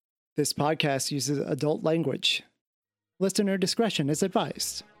This podcast uses adult language. Listener discretion is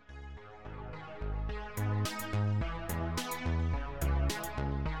advised.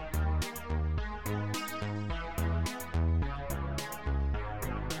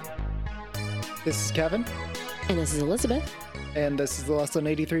 This is Kevin. And this is Elizabeth. And this is the Lesson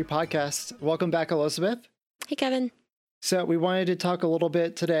 83 podcast. Welcome back, Elizabeth. Hey, Kevin. So we wanted to talk a little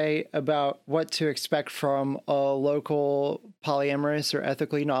bit today about what to expect from a local polyamorous or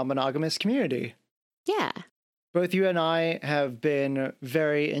ethically non-monogamous community. Yeah. Both you and I have been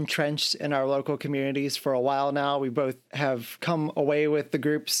very entrenched in our local communities for a while now. We both have come away with the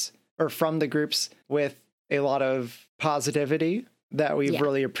groups or from the groups with a lot of positivity that we've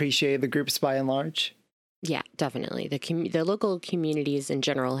really appreciated the groups by and large. Yeah, definitely. The local communities in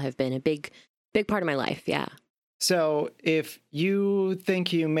general have been a big part of my life. Yeah. So if you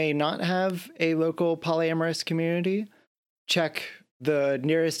think you may not have a local polyamorous community, check the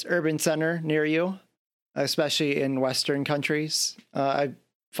nearest urban center near you, especially in Western countries. I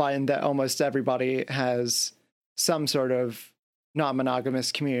find that almost everybody has some sort of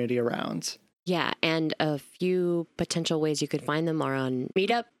non-monogamous community around. Yeah, and a few potential ways you could find them are on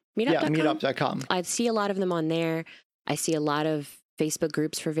Meetup. Yeah, meetup.com. I see a lot of them on there. I see a lot of Facebook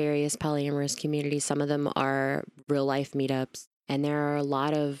groups for various polyamorous communities. Some of them are real life meetups, and there are a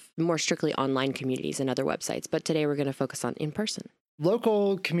lot of more strictly online communities and other websites. But today we're going to focus on in person.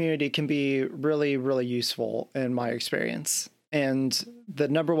 Local community can be really, really useful in my experience. And the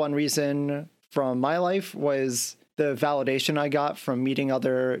number one reason from my life was the validation I got from meeting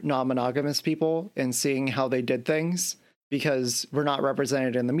other non-monogamous people and seeing how they did things, because we're not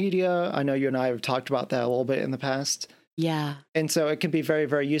represented in the media. I know you and I have talked about that a little bit in the past. Yeah. And so it can be very,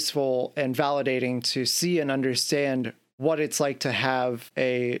 very useful and validating to see and understand what it's like to have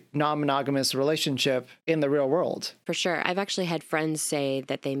a non-monogamous relationship in the real world. For sure. I've actually had friends say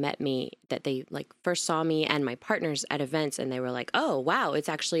that they met me, that they first saw me and my partners at events, and they were like, oh, wow, it's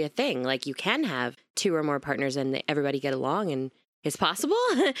actually a thing. Like, you can have two or more partners and everybody get along and it's possible.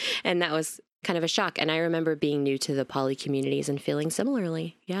 And that was kind of a shock. And I remember being new to the poly communities and feeling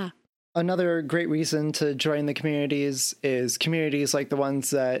similarly. Yeah. Another great reason to join the communities is communities like the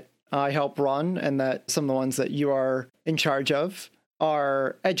ones that I help run, and that some of the ones that you are in charge of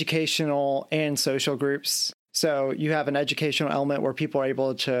are educational and social groups. So you have an educational element where people are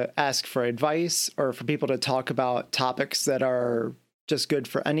able to ask for advice or for people to talk about topics that are just good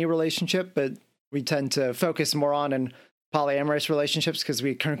for any relationship, but we tend to focus more on in polyamorous relationships because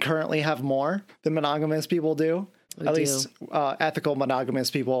we currently have more than monogamous people do. At least ethical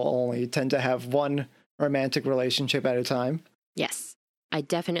monogamous people only tend to have one romantic relationship at a time. Yes. I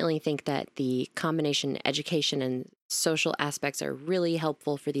definitely think that the combination education and social aspects are really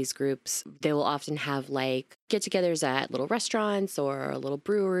helpful for these groups. They will often have get-togethers at little restaurants or a little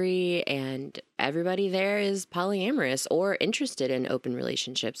brewery, and everybody there is polyamorous or interested in open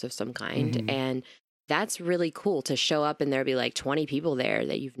relationships of some kind. Mm-hmm. And that's really cool to show up and there be 20 people there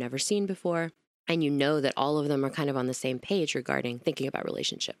that you've never seen before. And you know that all of them are kind of on the same page regarding thinking about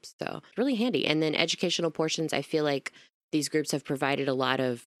relationships. So really handy. And then educational portions, I feel like these groups have provided a lot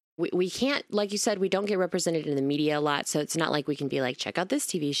of, we can't, like you said, we don't get represented in the media a lot. So it's not like we can be check out this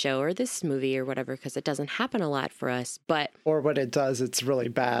TV show or this movie or whatever, because it doesn't happen a lot for us. But or when it does, it's really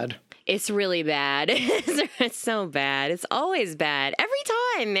bad. It's really bad. It's so bad. It's always bad. Every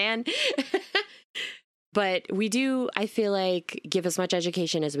time, man. But we do, I feel like, give as much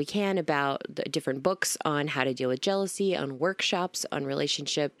education as we can about the different books on how to deal with jealousy, on workshops, on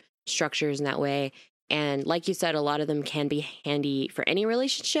relationship structures in that way. And like you said, a lot of them can be handy for any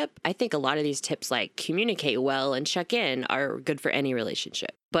relationship. I think a lot of these tips communicate well and check in are good for any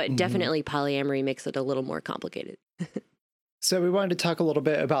relationship. But definitely polyamory makes it a little more complicated. So we wanted to talk a little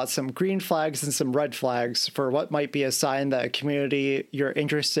bit about some green flags and some red flags for what might be a sign that a community you're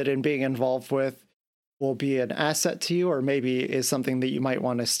interested in being involved with will be an asset to you, or maybe is something that you might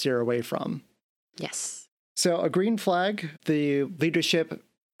want to steer away from. Yes. So a green flag, the leadership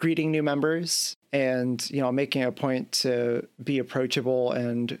greeting new members and, making a point to be approachable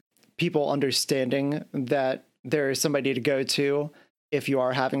and people understanding that there is somebody to go to if you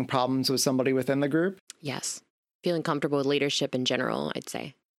are having problems with somebody within the group. Yes. Feeling comfortable with leadership in general, I'd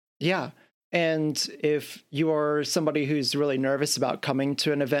say. Yeah. And if you are somebody who's really nervous about coming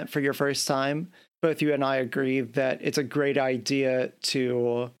to an event for your first time, both you and I agree that it's a great idea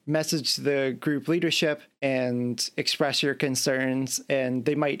to message the group leadership and express your concerns. And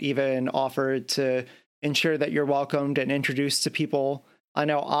they might even offer to ensure that you're welcomed and introduced to people. I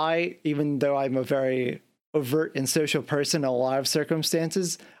know even though I'm a very overt and social person in a lot of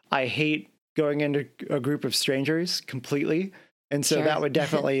circumstances, I hate going into a group of strangers completely. And so Sure. that would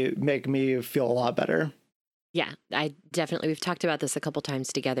definitely make me feel a lot better. Yeah, we've talked about this a couple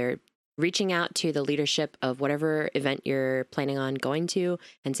times together. Reaching out to the leadership of whatever event you're planning on going to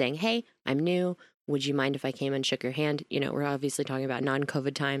and saying, hey, I'm new. Would you mind if I came and shook your hand? We're obviously talking about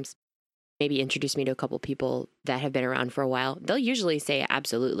non-COVID times. Maybe introduce me to a couple people that have been around for a while. They'll usually say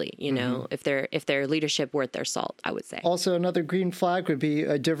absolutely, if their leadership worth their salt, I would say. Also, another green flag would be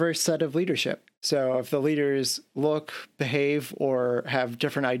a diverse set of leadership. So if the leaders look, behave, or have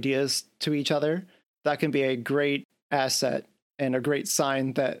different ideas to each other, that can be a great asset and a great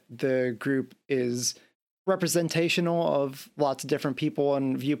sign that the group is representational of lots of different people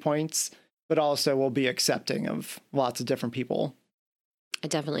and viewpoints, but also will be accepting of lots of different people. I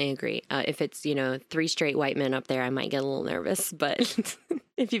definitely agree. If it's, 3 straight white men up there, I might get a little nervous. But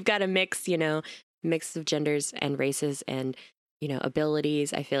if you've got a mix of genders and races and,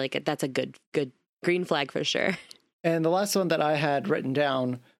 abilities, I feel like that's a good green flag for sure. And the last one that I had written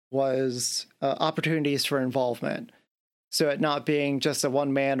down was opportunities for involvement. So it not being just a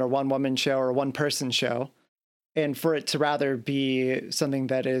one man or one woman show or one person show, and for it to rather be something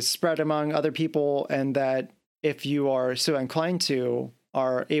that is spread among other people, and that if you are so inclined to,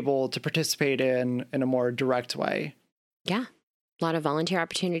 are able to participate in a more direct way. Yeah. A lot of volunteer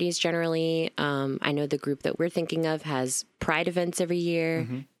opportunities generally. I know the group that we're thinking of has Pride events every year.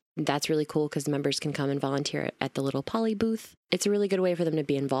 Mm-hmm. That's really cool because members can come and volunteer at the little poly booth. It's a really good way for them to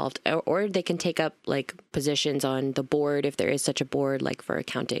be involved. Or they can take up like positions on the board if there is such a board, like for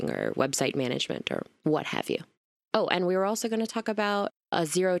accounting or website management or what have you. Oh, and we were also going to talk about a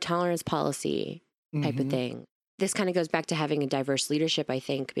zero tolerance policy type of thing. This kind of goes back to having a diverse leadership, I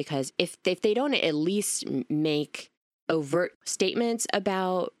think, because if they don't at least make overt statements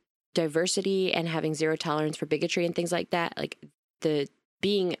about diversity and having zero tolerance for bigotry and things like that, like the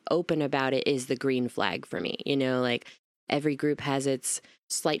being open about it is the green flag for me. Like every group has its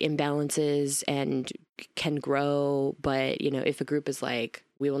slight imbalances and can grow. But, if a group is like,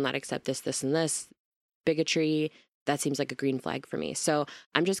 we will not accept this, this, and this bigotry, that seems like a green flag for me. So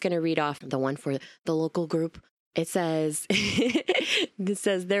I'm just going to read off the one for the local group. It says,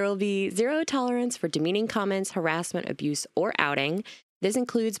 there will be zero tolerance for demeaning comments, harassment, abuse, or outing. This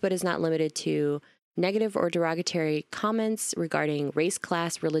includes, but is not limited to, negative or derogatory comments regarding race,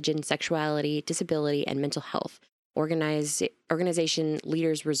 class, religion, sexuality, disability, and mental health. Organization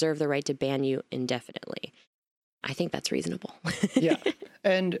leaders reserve the right to ban you indefinitely. I think that's reasonable. Yeah.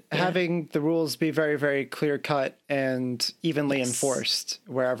 And having the rules be very, very clear cut and evenly enforced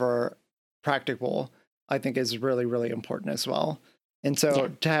wherever practicable, I think is really, really important as well. And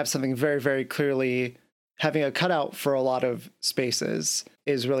so to have something very, very clearly, having a cutout for a lot of spaces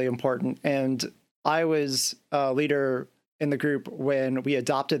is really important. And I was a leader in the group when we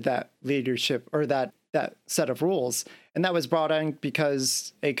adopted that leadership or that set of rules. And that was brought in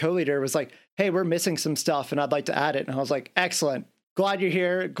because a co-leader was like, hey, we're missing some stuff and I'd like to add it. And I was like, excellent. Glad you're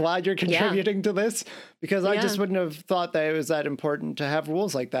here. Glad you're contributing to this, because I just wouldn't have thought that it was that important to have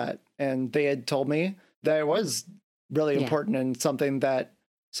rules like that. And they had told me that it was really important and something that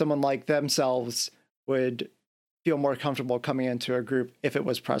someone like themselves would feel more comfortable coming into a group if it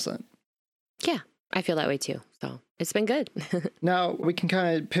was present. Yeah, I feel that way too. So it's been good. Now we can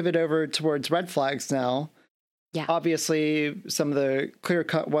kind of pivot over towards red flags now. Yeah. Obviously, some of the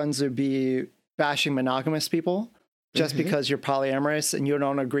clear-cut ones would be bashing monogamous people. Just because you're polyamorous and you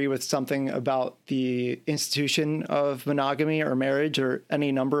don't agree with something about the institution of monogamy or marriage or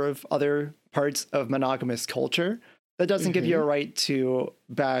any number of other parts of monogamous culture, that doesn't give you a right to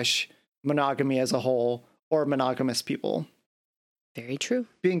bash monogamy as a whole or monogamous people. Very true.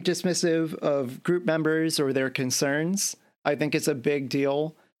 Being dismissive of group members or their concerns, I think it's a big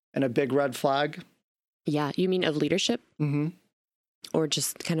deal and a big red flag. Yeah, you mean of leadership? Mm-hmm. Or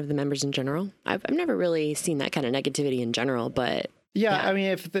just kind of the members in general? I've never really seen that kind of negativity in general, but... Yeah, I mean,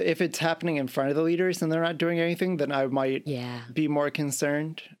 if it's happening in front of the leaders and they're not doing anything, then I might be more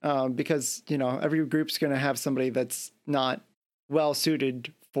concerned because, every group's going to have somebody that's not well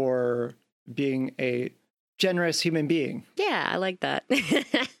suited for being a generous human being. Yeah, I like that.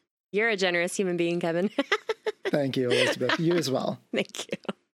 You're a generous human being, Kevin. Thank you, Elizabeth. You as well. Thank you.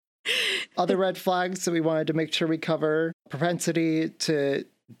 Other red flags that we wanted to make sure we cover: propensity to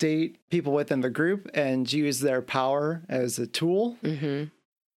date people within the group and use their power as a tool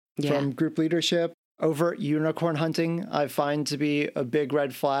from group leadership. Overt unicorn hunting, I find to be a big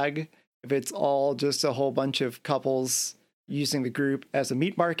red flag. If it's all just a whole bunch of couples using the group as a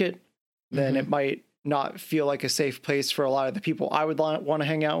meat market, then it might not feel like a safe place for a lot of the people I would want to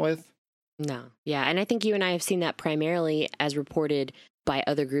hang out with. No. Yeah. And I think you and I have seen that primarily as reported by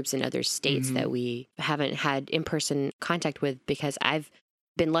other groups in other states Mm-hmm. that we haven't had in-person contact with, because I've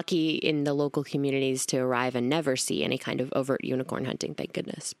been lucky in the local communities to arrive and never see any kind of overt unicorn hunting, thank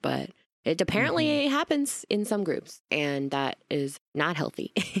goodness. But it apparently happens in some groups, and that is not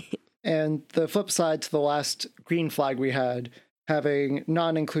healthy. And the flip side to the last green flag we had, having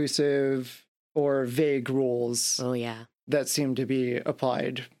non-inclusive or vague rules Oh, yeah. that seem to be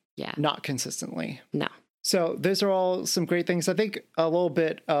applied Yeah. not consistently. No. So those are all some great things. I think a little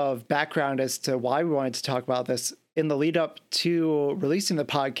bit of background as to why we wanted to talk about this. In the lead up to releasing the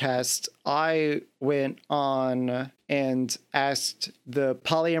podcast, I went on and asked the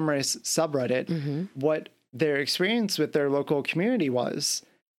polyamorous subreddit what their experience with their local community was.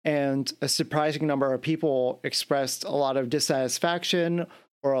 And a surprising number of people expressed a lot of dissatisfaction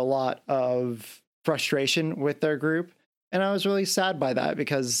or a lot of frustration with their group. And I was really sad by that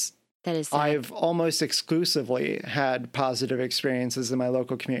because That is sad. I've almost exclusively had positive experiences in my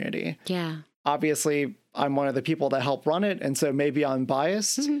local community. Yeah. Obviously, I'm one of the people that help run it, and so maybe I'm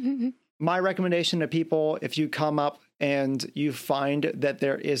biased. My recommendation to people, if you come up and you find that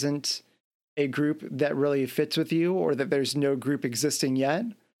there isn't a group that really fits with you, or that there's no group existing yet,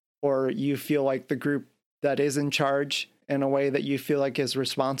 or you feel like the group that is in charge in a way that you feel like is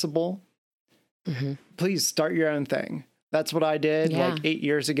responsible, please start your own thing. That's what I did Yeah. like 8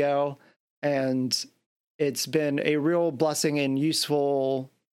 years ago. And it's been a real blessing and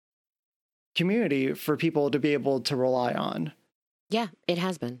useful community for people to be able to rely on. Yeah, it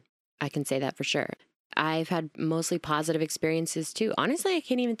has been. I can say that for sure. I've had mostly positive experiences too. Honestly, I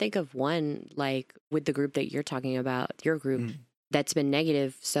can't even think of one like with the group that you're talking about, your group, that's been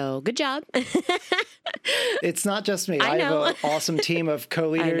negative. So good job. It's not just me. I I have know. an awesome team of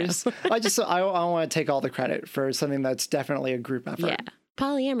co-leaders. I want to take all the credit for something that's definitely a group effort. Yeah.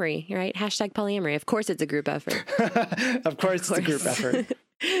 Polyamory, right? Hashtag polyamory. Of course it's a group effort. Of course, it's a group effort.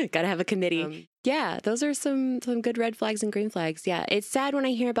 Got to have a committee. Yeah, those are some good red flags and green flags. Yeah, it's sad when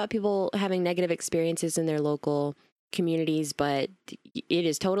I hear about people having negative experiences in their local communities, but it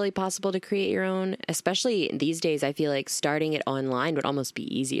is totally possible to create your own, especially these days. I feel like starting it online would almost be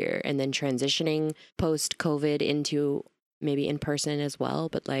easier, and then transitioning post-COVID into maybe in person as well.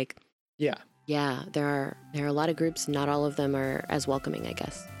 But like, Yeah. there are a lot of groups. Not all of them are as welcoming, I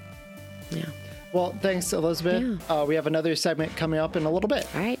guess. Yeah. Well, thanks, Elizabeth. We have another segment coming up in a little bit.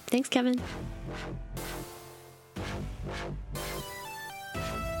 All right. Thanks, Kevin.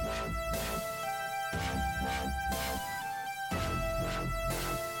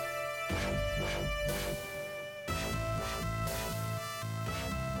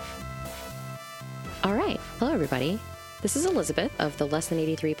 All right. Hello, everybody. This is Elizabeth of the Less Than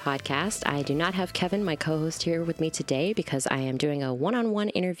 83 podcast. I do not have Kevin, my co-host, here with me today because I am doing a one-on-one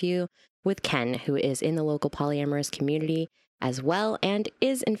interview with Ken, who is in the local polyamorous community as well and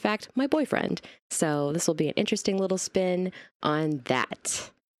is, in fact, my boyfriend. So this will be an interesting little spin on that.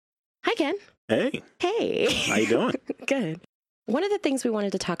 Hi, Ken. Hey, Hey. how you doing? Good. One of the things we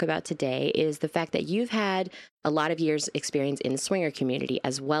wanted to talk about today is the fact that you've had a lot of years experience in the swinger community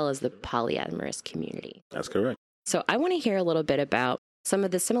as well as the polyamorous community. That's correct. So I want to hear a little bit about some of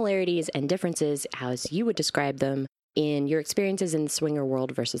the similarities and differences as you would describe them in your experiences in the swinger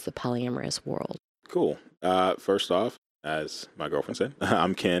world versus the polyamorous world. Cool. First off, as my girlfriend said,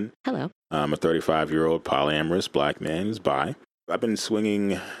 I'm Ken. Hello. I'm a 35-year-old polyamorous black man who's bi. I've been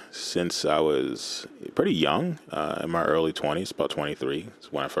swinging since I was pretty young, in my early 20s, about 23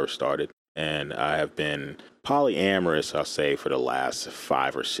 is when I first started. And I have been polyamorous, I'll say, for the last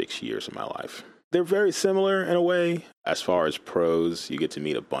 5 or 6 years of my life. They're very similar in a way. As far as pros, you get to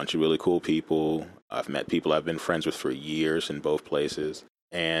meet a bunch of really cool people. I've met people I've been friends with for years in both places.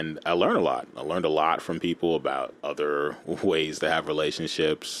 And I learn a lot. I learned a lot from people about other ways to have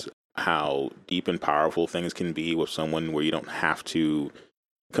relationships, how deep and powerful things can be with someone where you don't have to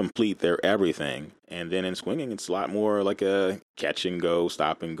complete their everything. And then in swinging, it's a lot more like a catch and go,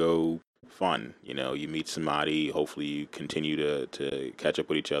 stop and go fun. You know, you meet somebody, hopefully you continue to catch up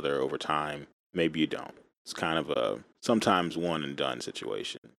with each other over time. Maybe you don't. It's kind of a sometimes one and done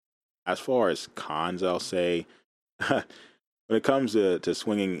situation. As far as cons, I'll say, when it comes to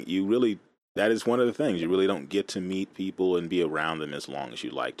swinging, that is one of the things. You really don't get to meet people and be around them as long as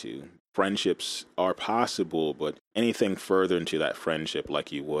you'd like to. Friendships are possible, but anything further into that friendship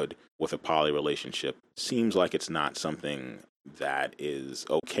like you would with a poly relationship seems like it's not something that is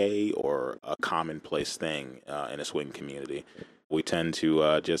okay or a commonplace thing in a swing community. We tend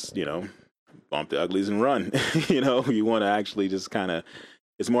to just, bump the uglies and run. You want to actually just kind of,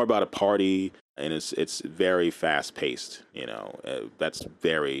 it's more about a party, and it's very fast paced. That's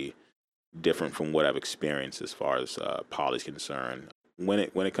very different from what I've experienced as far as poly is concerned. when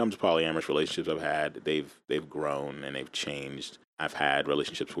it comes to polyamorous relationships I've had, they've grown and they've changed. I've had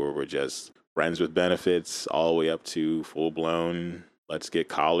relationships where we're just friends with benefits all the way up to full blown, let's get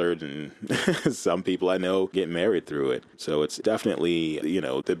collared, and some people I know get married through it. So it's definitely,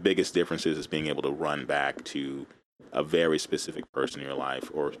 the biggest difference is being able to run back to a very specific person in your life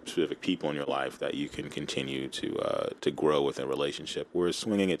or specific people in your life that you can continue to grow with a relationship. Whereas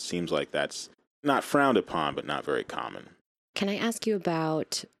swinging, it seems like that's not frowned upon, but not very common. Can I ask you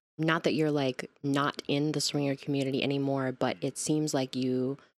about, not that you're like not in the swinger community anymore, but it seems like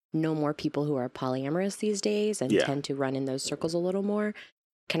you know more people who are polyamorous these days and tend to run in those circles a little more.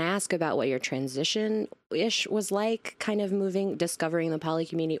 Can I ask about what your transition-ish was like, kind of discovering the poly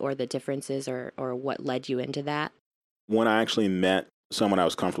community, or the differences, or what led you into that? When I actually met someone I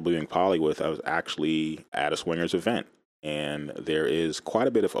was comfortable being poly with, I was actually at a swingers event. And there is quite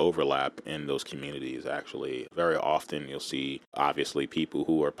a bit of overlap in those communities, actually. Very often you'll see, obviously, people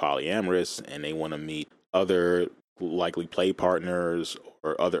who are polyamorous and they want to meet other likely play partners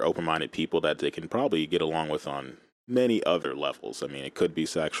or other open-minded people that they can probably get along with on many other levels. I mean, it could be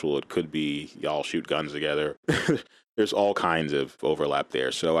sexual, it could be y'all shoot guns together. There's all kinds of overlap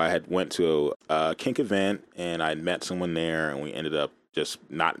there. So I had went to a kink event and I met someone there, and we ended up just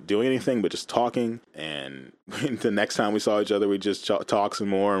not doing anything, but just talking. And the next time we saw each other, we just talked some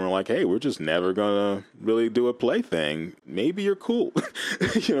more, and we're like, hey, we're just never gonna really do a play thing. Maybe you're cool.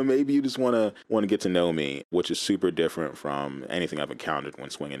 Maybe you just want to get to know me, which is super different from anything I've encountered when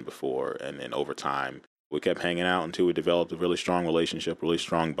swinging before. And then over time, we kept hanging out until we developed a really strong relationship, really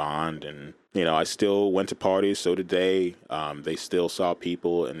strong bond. And, I still went to parties. So did they. They still saw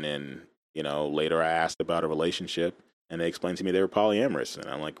people. And then, later I asked about a relationship, and they explained to me they were polyamorous. And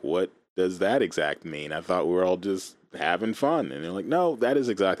I'm like, what does that exact mean? I thought we were all just having fun. And they're like, no, that is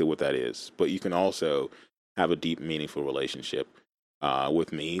exactly what that is. But you can also have a deep, meaningful relationship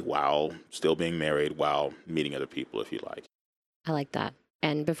with me while still being married, while meeting other people, if you like. I like that.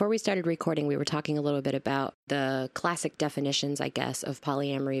 And before we started recording, we were talking a little bit about the classic definitions, I guess, of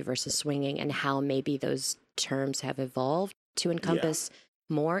polyamory versus swinging, and how maybe those terms have evolved to encompass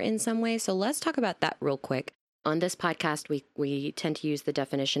more in some ways. So let's talk about that real quick. On this podcast, we tend to use the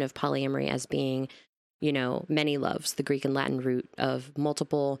definition of polyamory as being, many loves, the Greek and Latin root of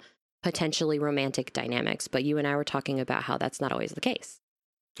multiple potentially romantic dynamics. But you and I were talking about how that's not always the case.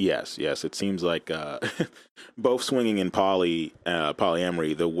 Yes. It seems like both swinging and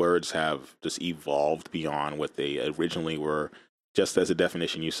polyamory, the words have just evolved beyond what they originally were. Just as a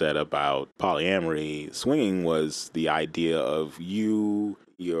definition you said about polyamory, swinging was the idea of you,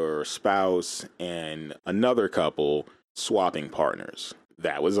 your spouse, and another couple swapping partners.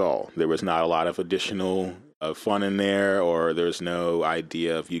 That was all. There was not a lot of additional fun in there, or there's no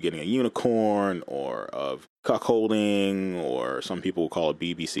idea of you getting a unicorn, or of cuckolding, or some people call it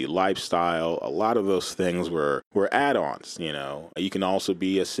BBC lifestyle. A lot of those things were add-ons. You can also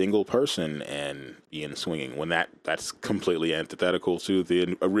be a single person and be in swinging, when that's completely antithetical to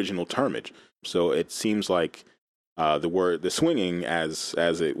the original termage. So it seems like the swinging as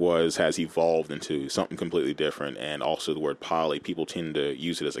it was has evolved into something completely different. And also the word poly, people tend to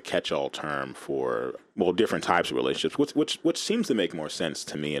use it as a catch-all term for different types of relationships, which seems to make more sense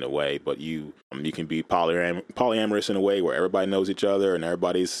to me in a way. But you can be polyamorous in a way where everybody knows each other and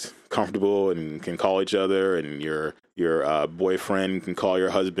everybody's comfortable and can call each other, and your boyfriend can call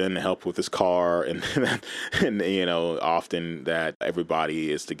your husband to help with his car, and often that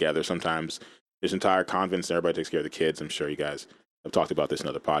everybody is together. Sometimes there's entire convents and everybody takes care of the kids. I'm sure you guys have talked about this in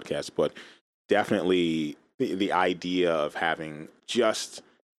other podcasts, but definitely the idea of having just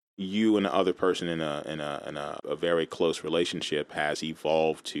you and the other person in a very close relationship has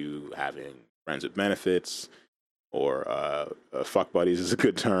evolved to having friends with benefits, or fuck buddies is a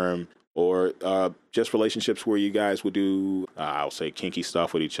good term, or just relationships where you guys would do, I'll say, kinky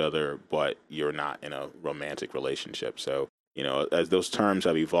stuff with each other, but you're not in a romantic relationship. So, as those terms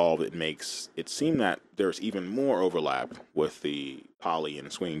have evolved, it makes it seem that there's even more overlap with the poly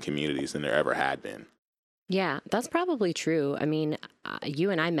and swinging communities than there ever had been. Yeah, that's probably true. I mean, you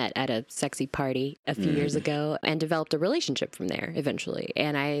and I met at a sexy party a few years ago and developed a relationship from there eventually.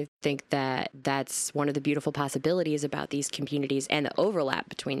 And I think that that's one of the beautiful possibilities about these communities and the overlap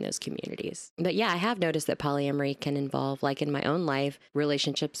between those communities. But yeah, I have noticed that polyamory can involve, like in my own life,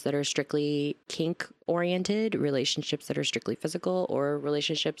 relationships that are strictly kink oriented, relationships that are strictly physical, or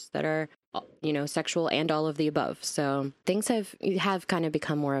relationships that are, sexual and all of the above. So things have kind of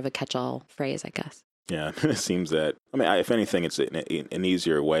become more of a catch-all phrase, I guess. Yeah, it seems that, if anything, it's an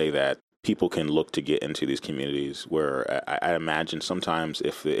easier way that people can look to get into these communities, where I imagine sometimes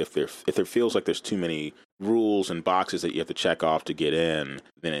if there feels like there's too many rules and boxes that you have to check off to get in,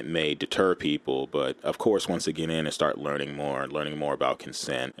 then it may deter people. But of course, once they get in and start learning more about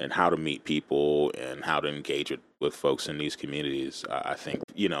consent and how to meet people and how to engage with folks in these communities, I think,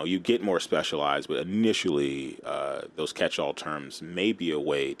 you get more specialized, but initially those catch-all terms may be a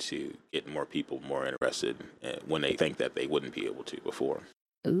way to get more people more interested when they think that they wouldn't be able to before.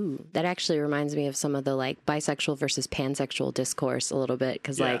 Ooh, that actually reminds me of some of the like bisexual versus pansexual discourse a little bit,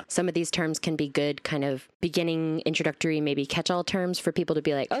 because like some of these terms can be good kind of beginning introductory, maybe catch-all terms for people to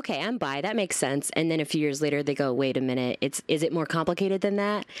be like, okay, I'm bi, that makes sense. And then a few years later they go, wait a minute, is it more complicated than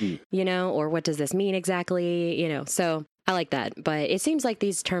that? Or what does this mean exactly? So I like that. But it seems like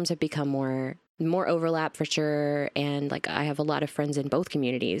these terms have become more overlap for sure. And like I have a lot of friends in both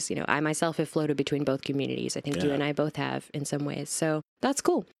communities. I myself have floated between both communities. I think you and I both have in some ways. So that's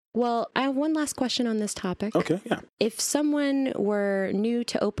cool. Well, I have one last question on this topic. Okay, yeah. If someone were new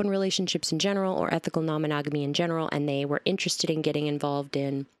to open relationships in general or ethical non-monogamy in general, and they were interested in getting involved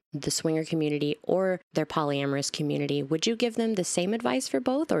in the swinger community or their polyamorous community, would you give them the same advice for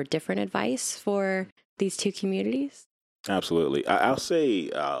both or different advice for these two communities? Absolutely. I'll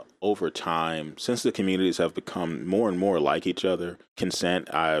say over time, since the communities have become more and more like each other,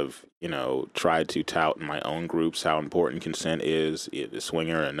 consent, I've, tried to tout in my own groups how important consent is, the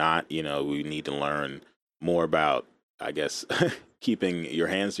swinger or not. We need to learn more about, I guess, keeping your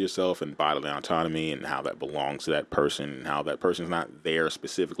hands to yourself and bodily autonomy and how that belongs to that person and how that person's not there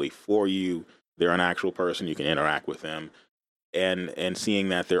specifically for you. They're an actual person. You can interact with them. And seeing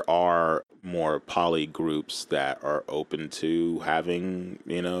that there are more poly groups that are open to having,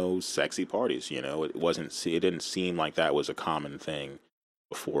 sexy parties, it didn't seem like that was a common thing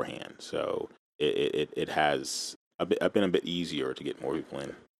beforehand. So it has been a bit easier to get more people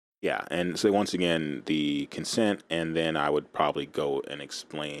in. Yeah. And so once again, the consent, and then I would probably go and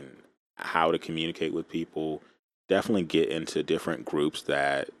explain how to communicate with people, definitely get into different groups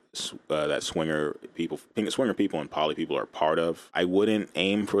that swinger people and poly people are part of. I wouldn't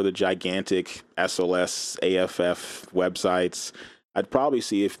aim for the gigantic SLS, AFF websites. I'd probably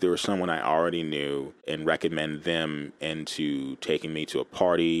see if there was someone I already knew and recommend them into taking me to a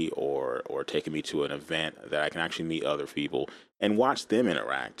party or taking me to an event that I can actually meet other people and watch them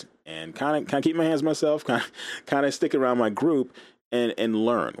interact and kind of keep my hands to myself, kind of stick around my group and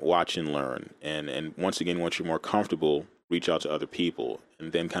learn, watch and learn. And once again, once you're more comfortable, reach out to other people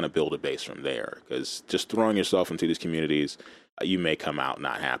and then kind of build a base from there. Because just throwing yourself into these communities, you may come out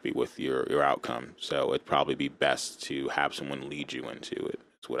not happy with your outcome. So it'd probably be best to have someone lead you into it.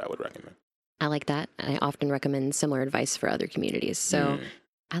 That's what I would recommend. I like that. I often recommend similar advice for other communities. So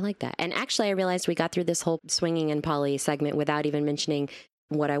I like that. And actually, I realized we got through this whole swinging and poly segment without even mentioning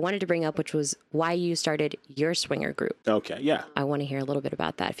what I wanted to bring up, which was why you started your swinger group. Okay, yeah. I want to hear a little bit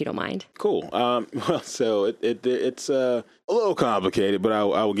about that, if you don't mind. Cool. Well, so it's a little complicated, but I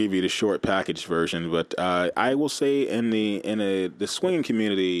will give you the short package version. But I will say in the swinging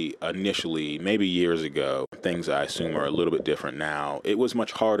community initially, maybe years ago, things I assume are a little bit different now. It was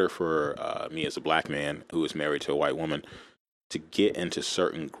much harder for me as a black man who was married to a white woman to get into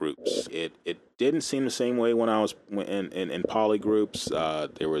certain groups. It didn't seem the same way when I was in poly groups.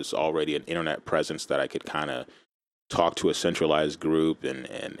 There was already an internet presence that I could kind of talk to a centralized group and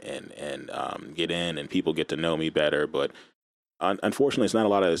get in, and people get to know me better. But unfortunately, it's not a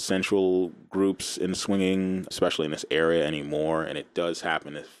lot of central groups in swinging, especially in this area anymore. And it does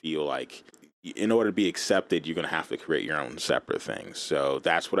happen to feel like in order to be accepted, you're going to have to create your own separate things. So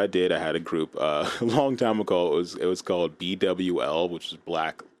that's what I did. I had a group a long time ago. It was called BWL, which is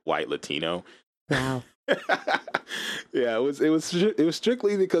Black, White, Latino. Wow. Yeah, it was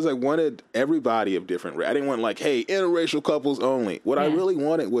strictly because I wanted everybody of different race. I didn't want hey, interracial couples only. What I really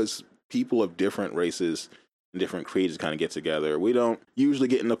wanted was people of different races and different creeds to kind of get together. We don't usually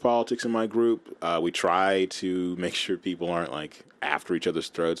get into politics in my group. We try to make sure people aren't after each other's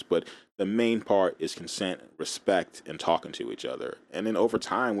throats, but the main part is consent, respect, and talking to each other. And then over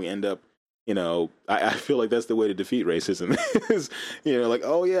time, we end up, I feel like that's the way to defeat racism is,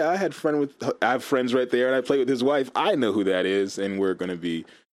 oh yeah, I have friends right there and I play with his wife. I know who that is, and we're going to be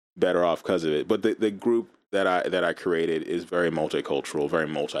better off because of it. But the group that I created is very multicultural, very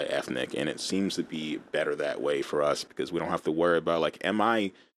multi-ethnic, and it seems to be better that way for us because we don't have to worry about am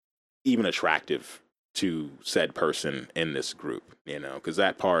I even attractive to said person in this group, because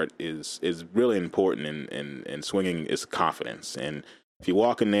that part is really important in swinging is confidence. And if you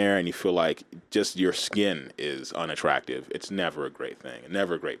walk in there and you feel like just your skin is unattractive, it's never a great thing,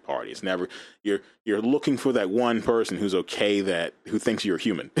 never a great party. It's never, you're looking for that one person who's okay, who thinks you're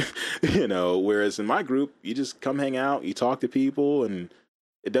human, whereas in my group, you just come hang out, you talk to people, and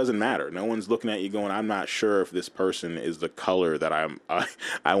it doesn't matter. No one's looking at you going, I'm not sure if this person is the color that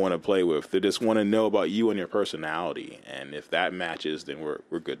I want to play with. They just want to know about you and your personality. And if that matches, then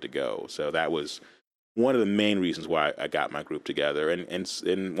we're good to go. So that was one of the main reasons why I got my group together.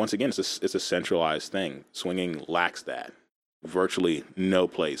 And once again, it's a centralized thing. Swinging lacks that. Virtually no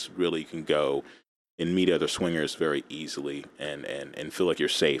place really can go and meet other swingers very easily and feel like you're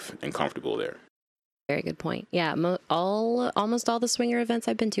safe and comfortable there. Very good point. Yeah, almost all the swinger events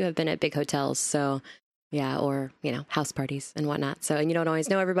I've been to have been at big hotels. So, yeah, or, house parties and whatnot. So, and you don't always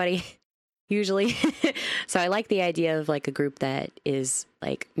know everybody, usually. So I like the idea of like a group that is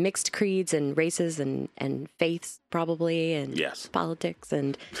like mixed creeds and races and faiths probably, and yes, politics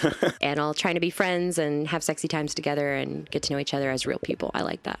and all trying to be friends and have sexy times together and get to know each other as real people. I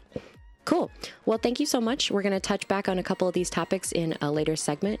like that. Cool. Well, thank you so much. We're going to touch back on a couple of these topics in a later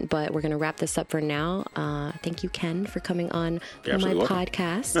segment, but we're going to wrap this up for now. Thank you, Ken, for coming on my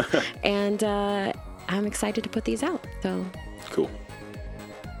podcast. And I'm excited to put these out. So cool.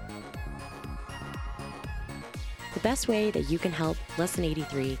 The best way that you can help Lesson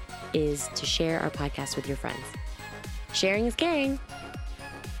 83 is to share our podcast with your friends. Sharing is caring.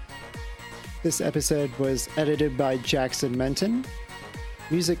 This episode was edited by Jackson Menton.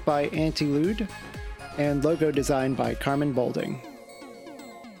 Music by Antilude, and logo design by Carmen Bolding.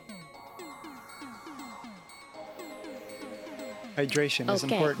 Hydration is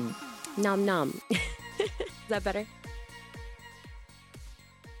important. Nom nom. Is that better?